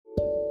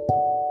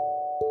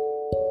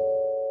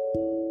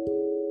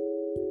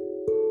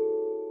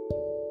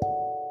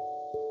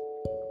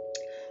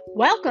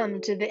Welcome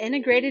to the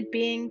Integrated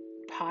Being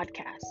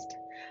podcast.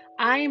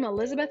 I am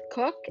Elizabeth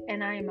Cook,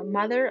 and I am a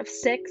mother of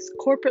 6,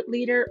 corporate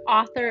leader,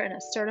 author, and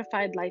a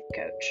certified life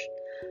coach.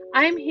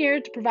 I am here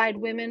to provide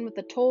women with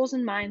the tools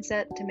and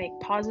mindset to make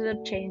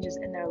positive changes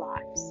in their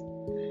lives.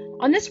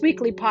 On this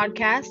weekly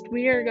podcast,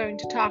 we are going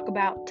to talk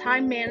about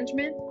time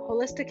management,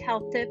 holistic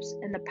health tips,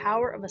 and the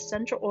power of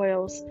essential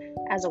oils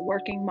as a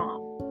working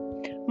mom.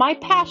 My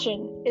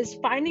passion is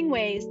finding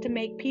ways to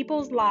make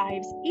people's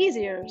lives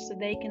easier so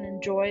they can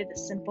enjoy the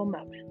simple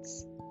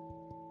moments.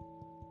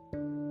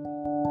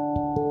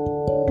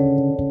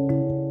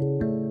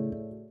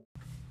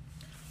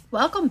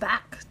 Welcome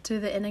back to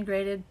the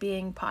Integrated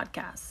Being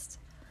podcast.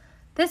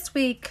 This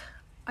week,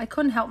 I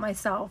couldn't help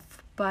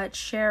myself but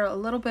share a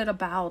little bit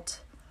about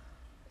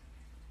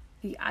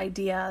the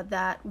idea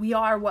that we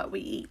are what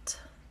we eat.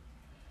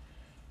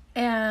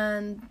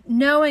 And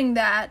knowing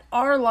that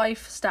our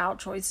lifestyle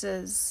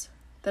choices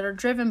that are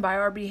driven by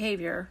our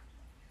behavior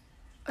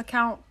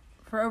account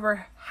for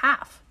over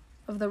half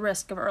of the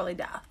risk of early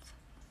death.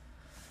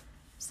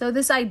 So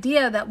this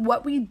idea that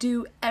what we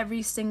do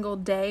every single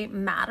day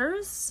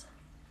matters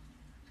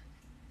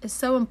is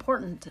so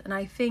important. And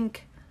I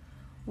think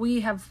we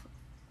have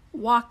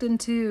walked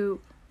into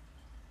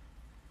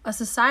a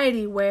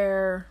society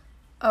where,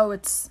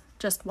 it's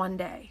just one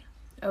day.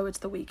 It's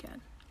the weekend.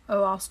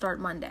 I'll start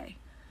Monday.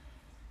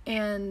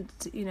 And,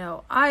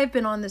 I've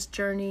been on this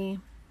journey,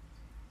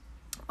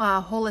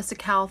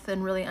 holistic health,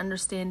 and really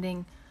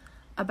understanding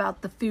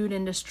about the food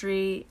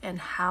industry and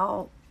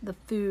how the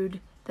food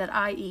that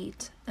I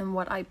eat and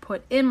what I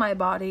put in my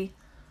body,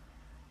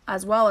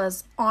 as well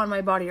as on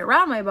my body,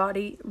 around my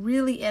body,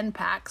 really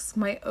impacts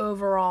my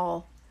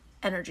overall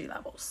energy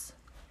levels.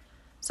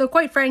 So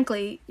quite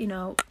frankly,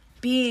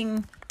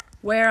 being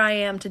where I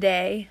am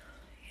today,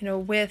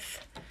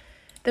 with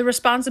the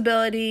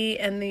responsibility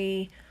and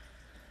the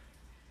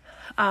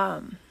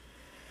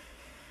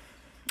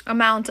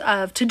amount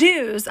of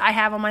to-dos I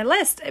have on my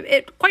list,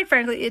 quite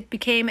frankly, it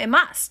became a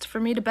must for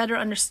me to better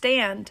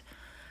understand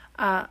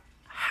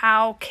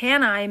how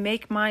can I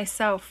make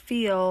myself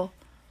feel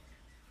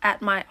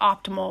at my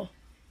optimal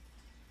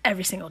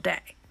every single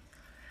day.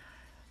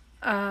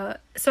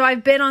 So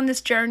I've been on this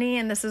journey,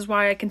 and this is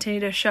why I continue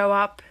to show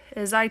up,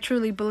 is I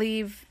truly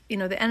believe,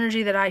 the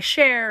energy that I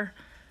share,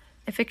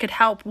 if it could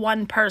help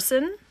one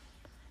person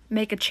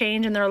make a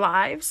change in their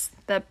lives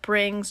that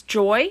brings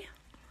joy,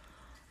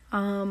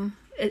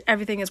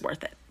 everything is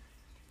worth it.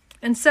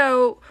 And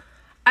so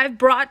I've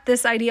brought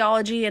this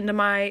ideology into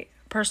my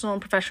personal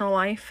and professional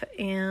life,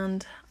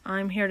 and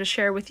I'm here to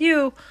share with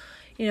you,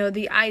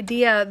 the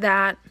idea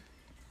that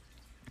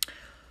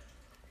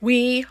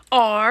we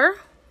are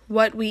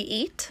what we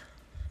eat.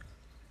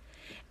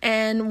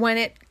 And when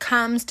it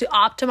comes to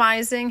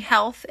optimizing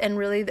health and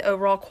really the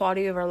overall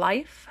quality of our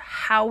life,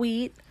 how we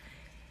eat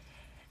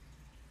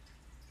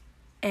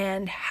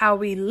and how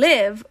we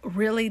live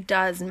really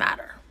does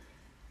matter.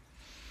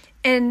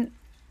 And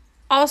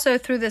also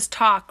through this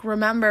talk,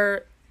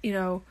 remember,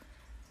 to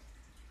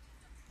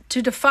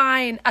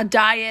define a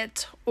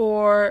diet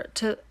or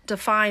to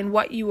define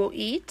what you will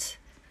eat,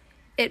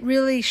 it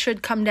really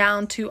should come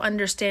down to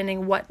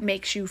understanding what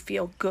makes you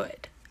feel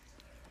good.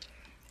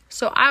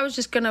 So I was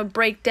just going to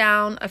break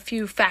down a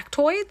few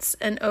factoids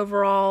and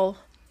overall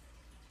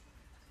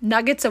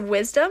nuggets of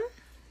wisdom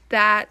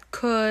that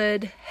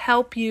could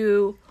help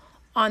you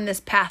on this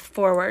path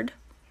forward,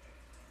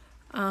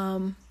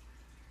 on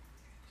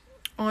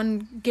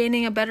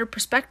gaining a better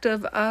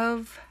perspective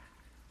of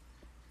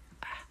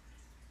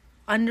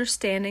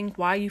understanding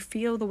why you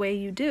feel the way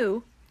you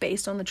do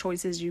based on the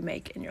choices you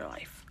make in your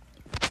life.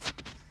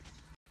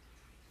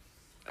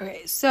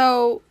 Okay,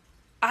 so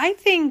I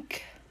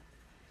think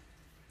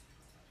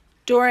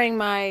during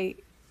my,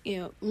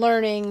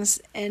 learnings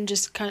and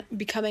just kind of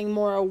becoming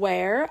more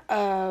aware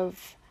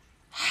of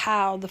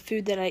how the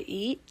food that I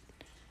eat,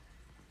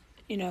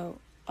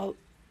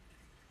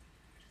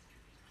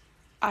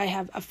 I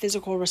have a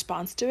physical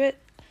response to it,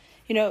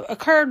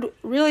 occurred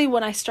really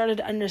when I started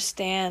to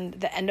understand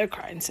the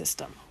endocrine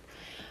system,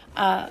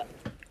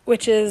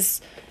 which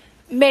is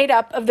made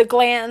up of the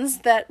glands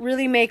that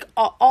really make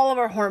all of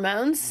our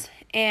hormones.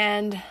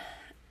 And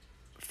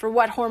for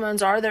what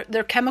hormones are,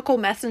 they're chemical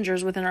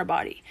messengers within our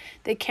body.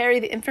 They carry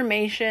the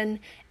information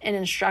and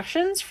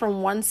instructions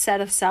from one set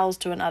of cells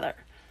to another.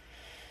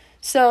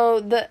 So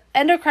the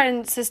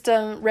endocrine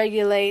system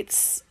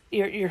regulates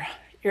your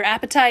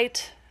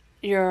appetite,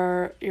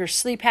 your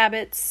sleep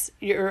habits,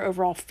 your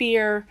overall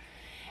fear,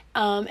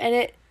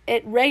 and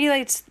it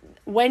regulates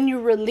when you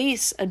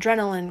release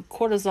adrenaline,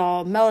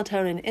 cortisol,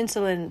 melatonin,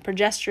 insulin,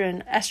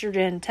 progesterone,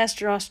 estrogen,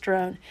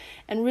 testosterone,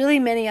 and really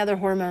many other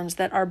hormones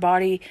that our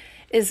body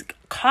is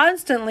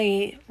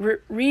constantly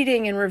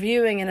reading and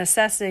reviewing and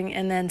assessing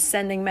and then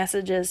sending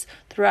messages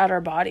throughout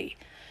our body.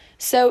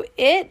 So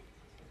it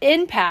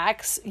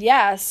impacts,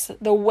 yes,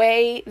 the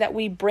way that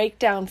we break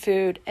down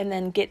food and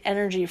then get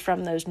energy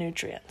from those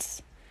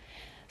nutrients.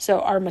 So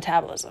our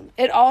metabolism.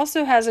 It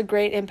also has a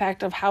great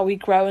impact of how we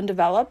grow and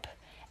develop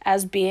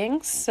as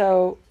beings.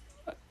 So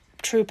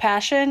true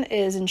passion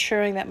is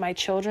ensuring that my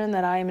children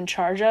that I am in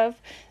charge of,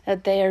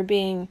 that they are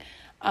being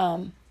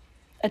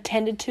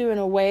attended to in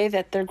a way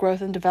that their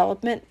growth and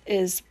development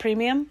is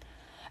premium,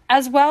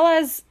 as well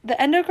as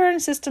the endocrine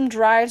system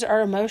drives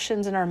our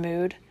emotions and our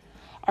mood,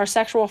 our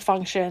sexual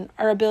function,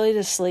 our ability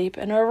to sleep,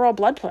 and overall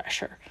blood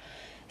pressure.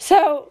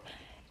 So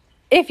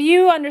if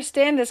you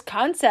understand this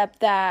concept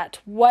that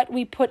what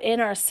we put in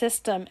our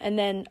system and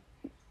then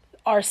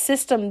our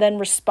system then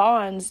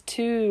responds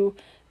to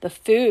the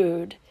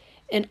food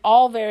in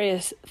all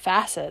various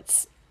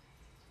facets,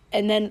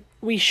 and then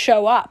we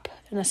show up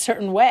in a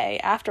certain way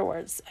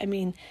afterwards. I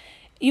mean,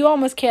 you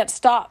almost can't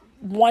stop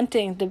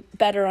wanting to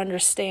better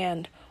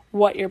understand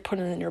what you're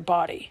putting in your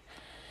body.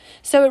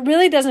 So it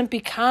really doesn't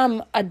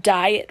become a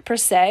diet per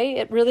se.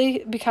 It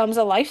really becomes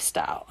a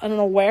lifestyle and an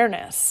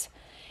awareness.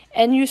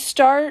 And you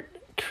start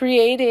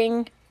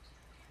creating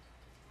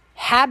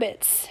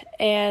habits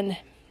and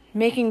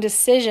making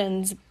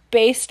decisions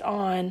based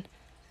on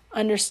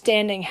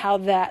understanding how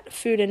that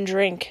food and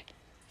drink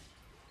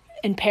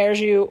impairs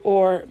you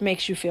or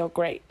makes you feel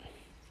great.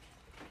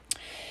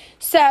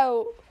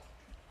 So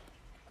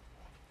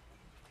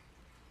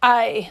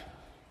I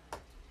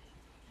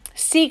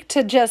seek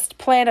to just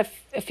plant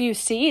a few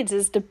seeds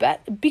is to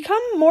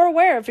become more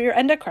aware of your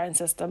endocrine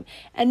system,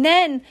 and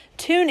then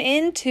tune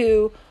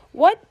into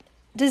what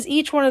does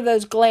each one of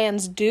those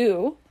glands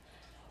do,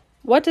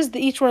 what does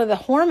each one of the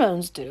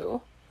hormones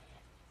do,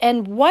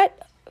 and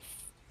what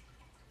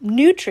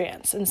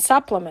nutrients and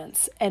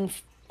supplements and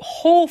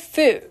whole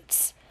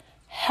foods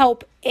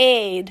help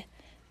aid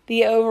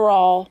the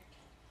overall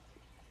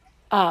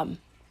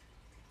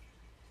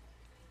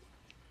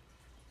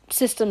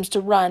systems to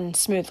run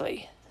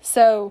smoothly.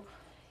 So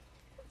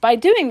by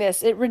doing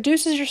this, it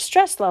reduces your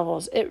stress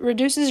levels. It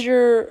reduces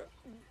your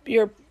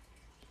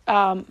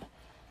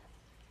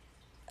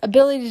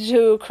ability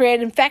to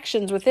create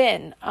infections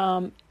within.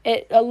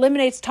 It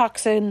eliminates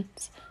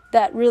toxins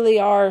that really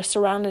are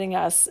surrounding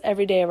us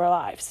every day of our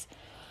lives.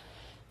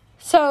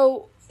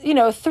 So,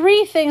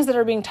 3 things that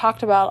are being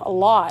talked about a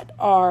lot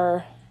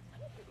are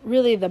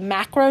really the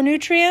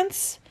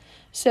macronutrients.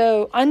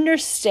 So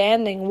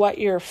understanding what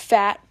your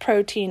fat,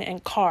 protein,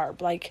 and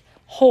carb, like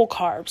whole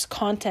carbs,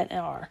 content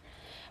are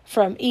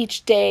from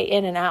each day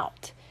in and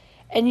out.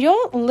 And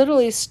you'll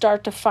literally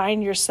start to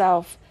find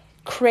yourself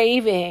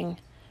craving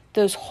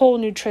those whole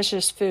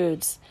nutritious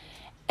foods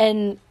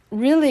and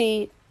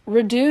really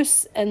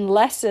reduce and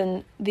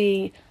lessen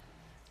the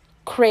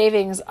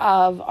cravings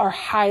of our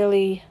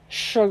highly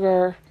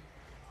sugar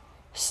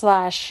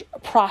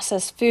 /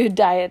 processed food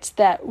diets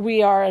that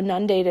we are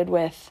inundated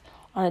with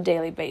on a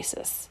daily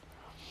basis.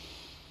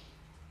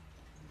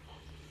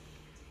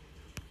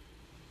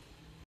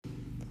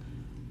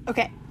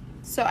 Okay,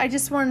 so I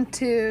just wanted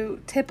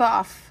to tip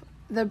off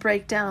the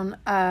breakdown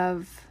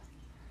of,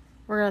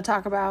 we're going to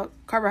talk about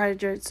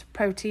carbohydrates,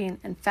 protein,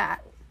 and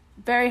fat.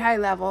 Very high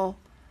level,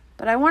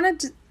 but I wanted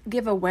to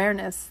give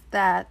awareness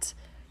that,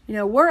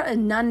 we're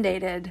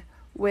inundated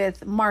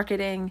with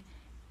marketing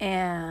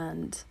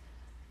and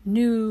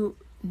new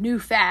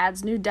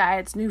fads, new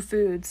diets, new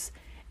foods.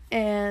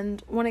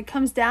 And when it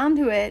comes down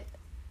to it,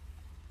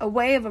 a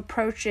way of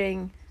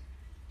approaching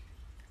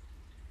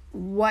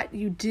what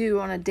you do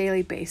on a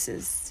daily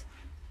basis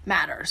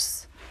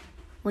matters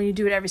when you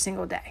do it every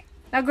single day.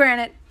 Now,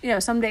 granted,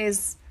 some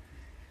days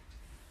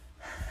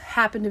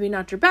happen to be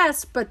not your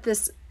best, but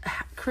this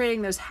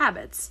creating those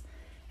habits.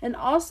 And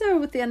also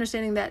with the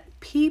understanding that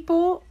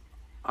people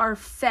are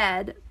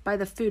fed by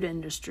the food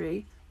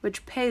industry,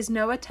 which pays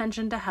no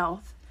attention to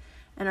health,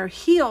 and are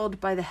healed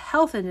by the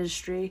health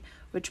industry,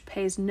 which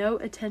pays no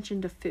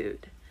attention to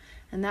food.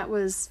 And that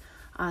was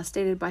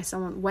stated by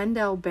someone,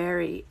 Wendell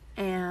Berry.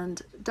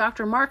 And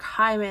Dr. Mark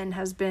Hyman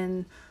has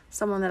been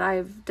someone that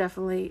I've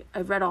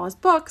read all his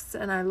books,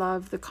 and I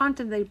love the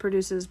content that he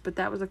produces, but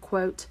that was a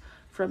quote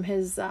from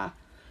his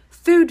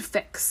Food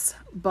Fix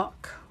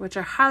book, which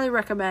I highly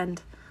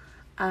recommend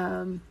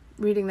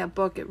reading that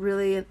book. It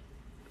really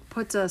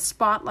puts a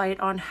spotlight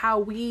on how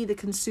we, the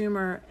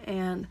consumer,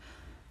 and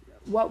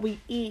what we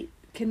eat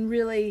can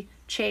really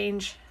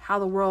change how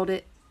the world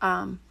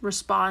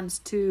responds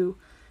to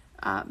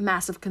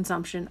massive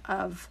consumption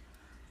of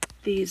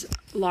these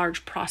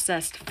large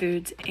processed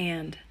foods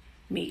and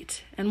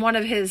meat. And one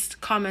of his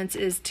comments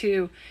is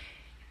to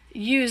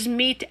use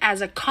meat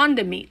as a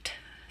condiment.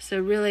 So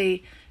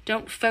really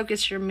don't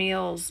focus your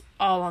meals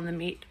all on the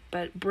meat,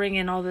 but bring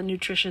in all the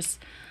nutritious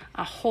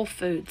whole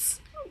foods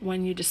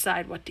when you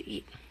decide what to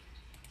eat.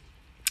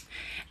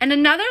 And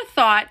another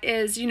thought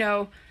is,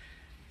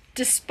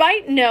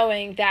 despite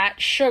knowing that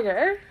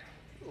sugar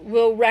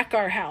will wreck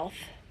our health,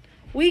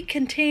 we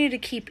continue to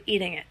keep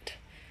eating it.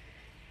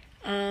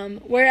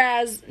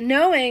 Whereas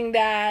knowing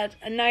that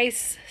a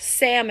nice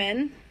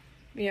salmon,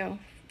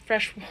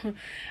 fresh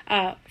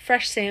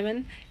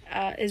salmon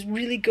is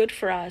really good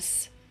for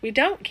us, we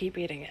don't keep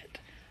eating it.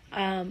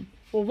 Well,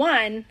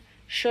 one,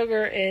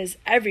 sugar is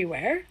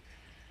everywhere.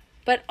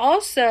 But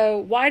also,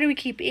 why do we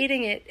keep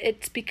eating it?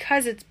 It's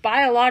because it's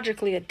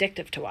biologically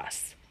addictive to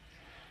us.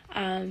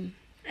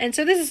 And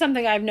so this is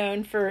something I've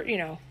known for,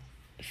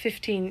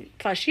 15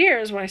 plus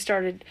years when I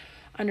started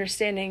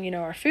understanding,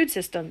 our food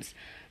systems.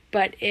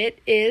 But it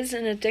is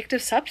an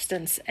addictive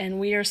substance, and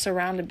we are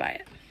surrounded by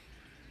it.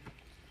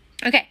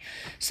 Okay,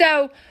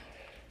 so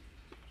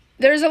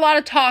there's a lot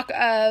of talk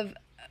of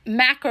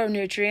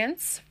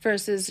macronutrients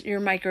versus your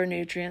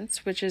micronutrients,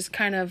 which is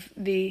kind of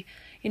the,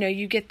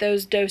 you get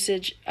those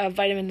dosage of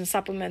vitamins and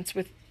supplements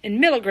in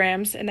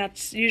milligrams, and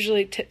that's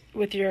usually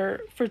with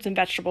your fruits and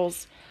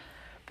vegetables.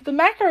 But the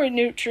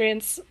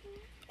macronutrients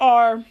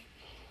are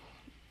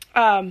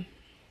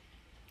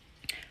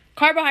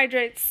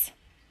carbohydrates,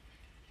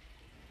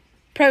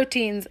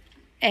 proteins,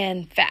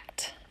 and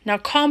fat. Now,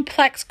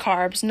 complex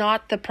carbs,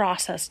 not the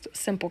processed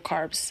simple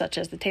carbs such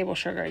as the table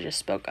sugar I just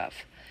spoke of.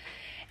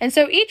 And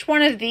so each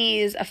one of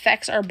these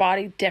affects our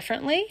body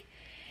differently.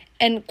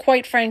 And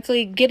quite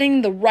frankly,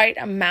 getting the right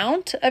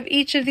amount of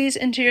each of these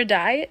into your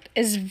diet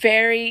is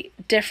very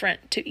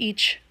different to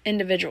each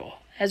individual,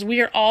 as we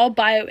are all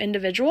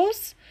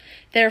bio-individuals.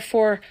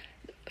 Therefore,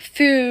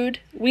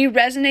 we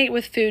resonate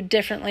with food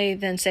differently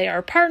than, say,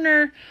 our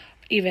partner,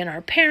 even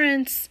our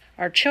parents,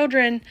 our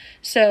children.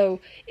 So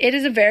it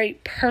is a very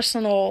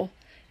personal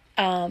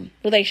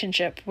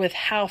relationship with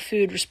how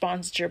food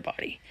responds to your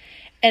body.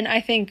 And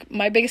I think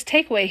my biggest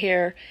takeaway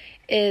here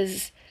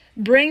is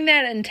bring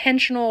that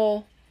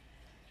intentional,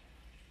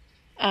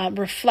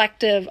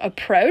 reflective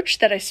approach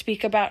that I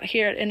speak about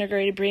here at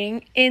Integrated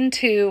Being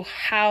into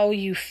how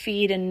you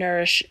feed and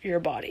nourish your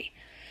body.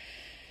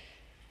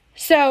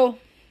 So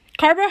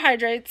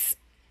carbohydrates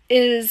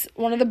is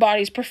one of the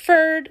body's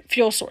preferred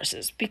fuel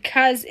sources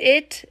because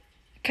it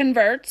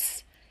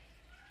converts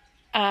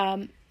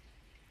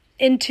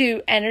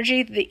into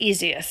energy the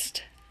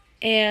easiest,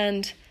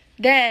 and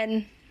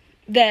then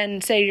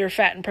say your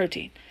fat and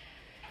protein.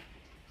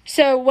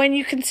 So when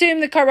you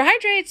consume the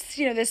carbohydrates,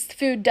 this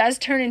food does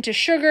turn into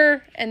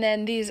sugar, and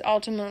then these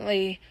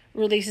ultimately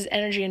releases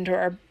energy into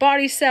our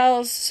body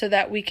cells so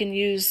that we can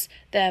use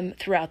them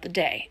throughout the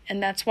day.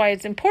 And that's why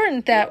it's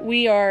important that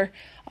we are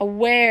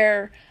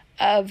aware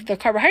of the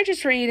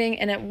carbohydrates we're eating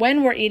and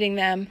when we're eating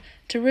them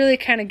to really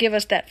kind of give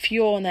us that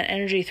fuel and that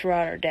energy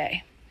throughout our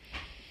day.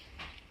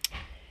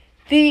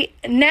 The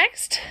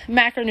next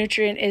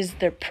macronutrient is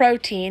the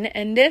protein,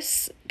 and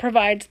this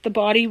provides the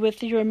body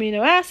with your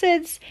amino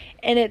acids,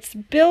 and it's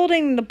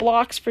building the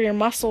blocks for your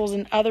muscles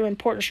and other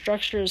important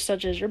structures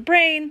such as your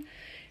brain,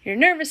 your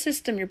nervous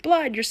system, your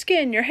blood, your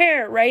skin, your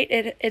hair, right?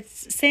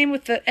 It's same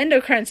with the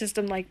endocrine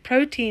system, like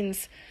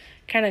proteins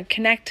kind of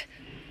connect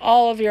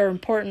all of your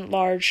important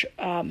large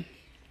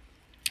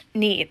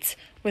needs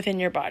within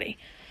your body.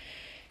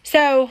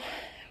 So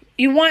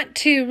you want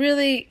to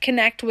really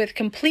connect with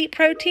complete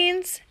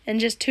proteins and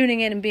just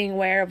tuning in and being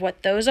aware of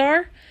what those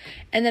are.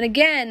 And then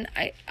again,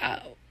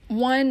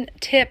 one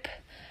tip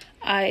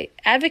I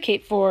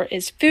advocate for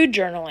is food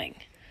journaling.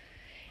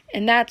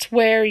 And that's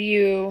where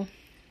you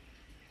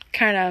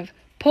kind of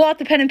pull out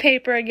the pen and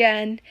paper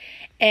again.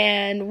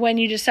 And when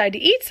you decide to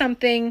eat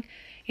something,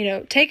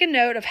 take a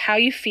note of how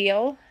you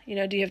feel.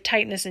 Do you have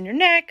tightness in your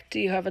neck? Do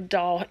you have a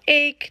dull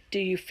ache? Do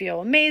you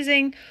feel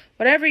amazing?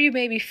 Whatever you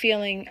may be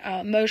feeling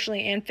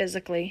emotionally and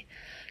physically.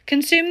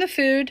 Consume the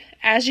food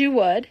as you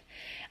would.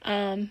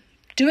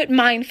 Do it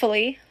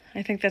mindfully.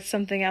 I think that's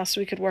something else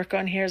we could work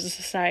on here as a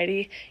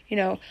society.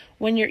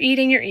 When you're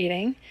eating, you're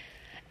eating.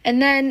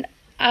 And then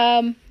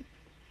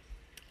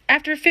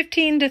after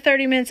 15 to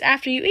 30 minutes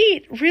after you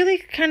eat, really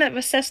kind of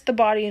assess the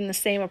body in the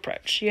same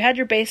approach. You had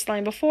your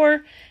baseline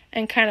before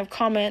and kind of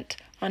comment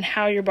on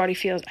how your body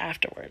feels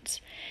afterwards.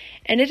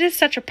 And it is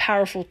such a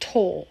powerful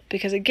tool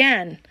because,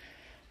 again,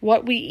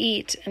 what we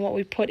eat and what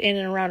we put in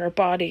and around our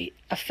body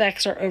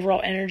affects our overall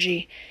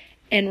energy.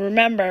 And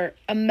remember,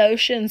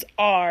 emotions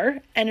are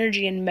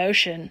energy in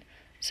motion,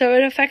 so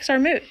it affects our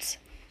moods.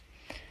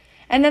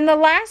 And then the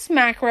last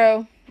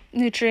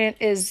macronutrient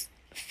is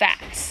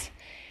fats.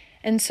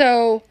 And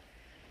so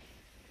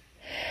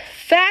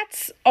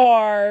fats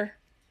are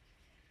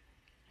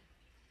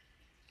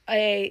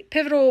a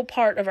pivotal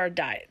part of our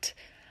diet.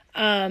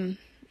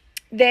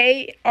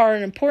 They are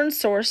an important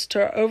source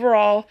to our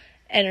overall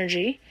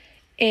energy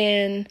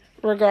in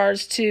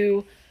regards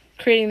to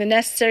creating the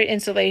necessary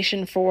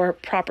insulation for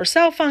proper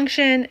cell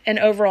function and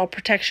overall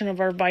protection of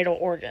our vital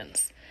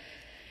organs.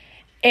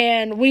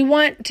 And we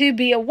want to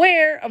be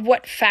aware of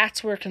what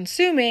fats we're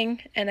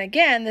consuming. And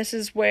again, this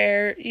is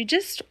where you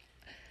just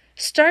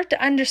start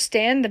to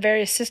understand the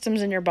various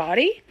systems in your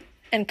body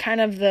and kind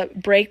of the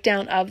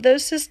breakdown of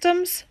those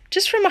systems.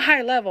 Just from a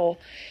high level,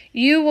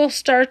 you will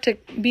start to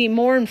be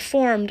more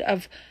informed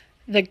of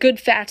the good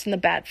fats and the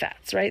bad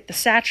fats, right? The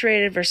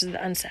saturated versus the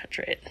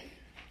unsaturated.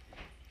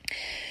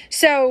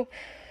 So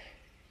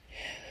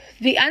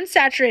the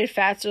unsaturated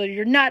fats are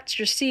your nuts,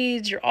 your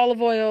seeds, your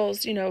olive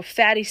oils,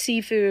 fatty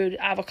seafood,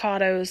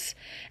 avocados.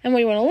 And what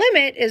you want to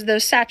limit is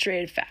those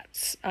saturated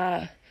fats,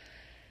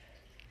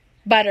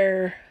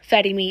 butter,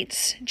 fatty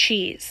meats,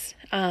 cheese.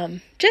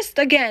 Just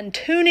again,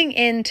 tuning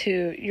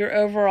into your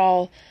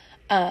overall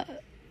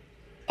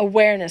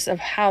awareness of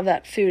how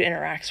that food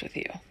interacts with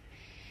you.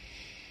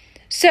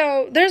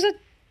 So there's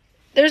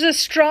There's a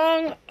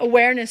strong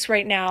awareness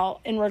right now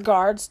in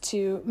regards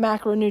to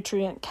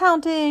macronutrient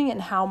counting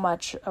and how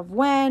much of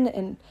when.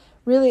 And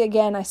really,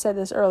 again, I said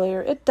this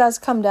earlier, it does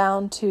come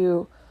down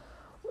to,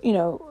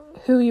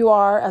 who you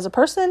are as a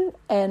person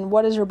and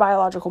what is your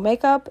biological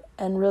makeup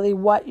and really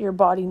what your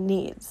body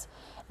needs.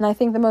 And I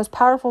think the most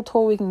powerful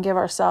tool we can give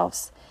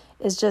ourselves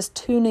is just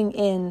tuning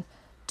in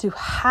to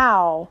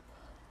how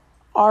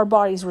our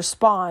bodies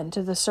respond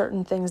to the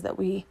certain things that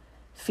we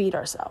feed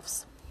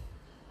ourselves.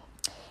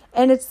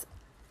 And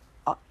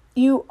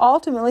you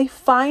ultimately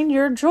find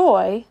your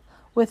joy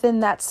within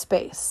that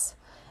space.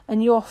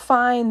 And you'll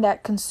find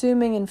that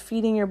consuming and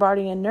feeding your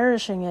body and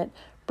nourishing it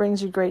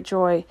brings you great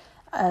joy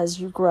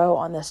as you grow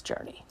on this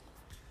journey.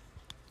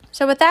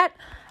 So with that,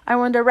 I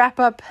wanted to wrap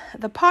up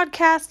the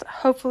podcast.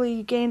 Hopefully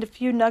you gained a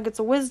few nuggets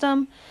of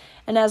wisdom.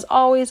 And as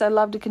always, I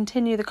love to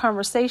continue the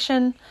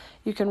conversation.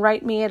 You can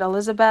write me at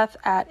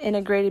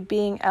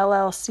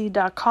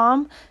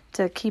elizabeth@integratedbeingllc.com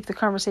to keep the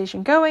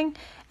conversation going.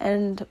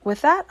 And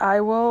with that, I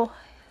will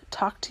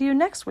talk to you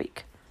next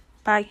week.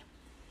 Bye.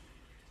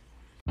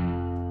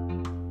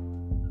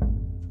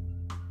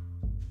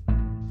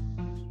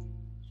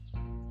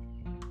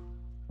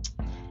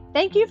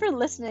 Thank you for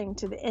listening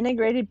to the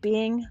Integrated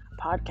Being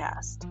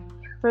podcast.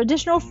 For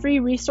additional free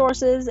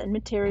resources and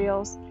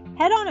materials,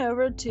 head on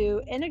over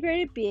to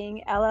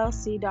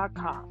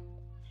integratedbeingllc.com.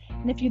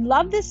 And if you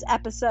love this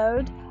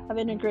episode of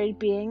Integrated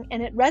Being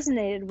and it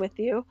resonated with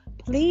you,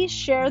 please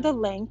share the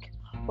link.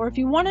 Or if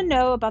you want to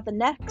know about the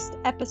next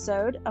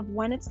episode of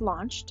when it's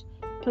launched,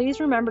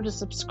 please remember to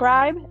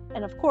subscribe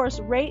and, of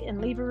course, rate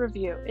and leave a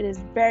review. It is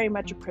very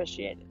much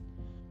appreciated.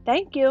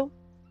 Thank you.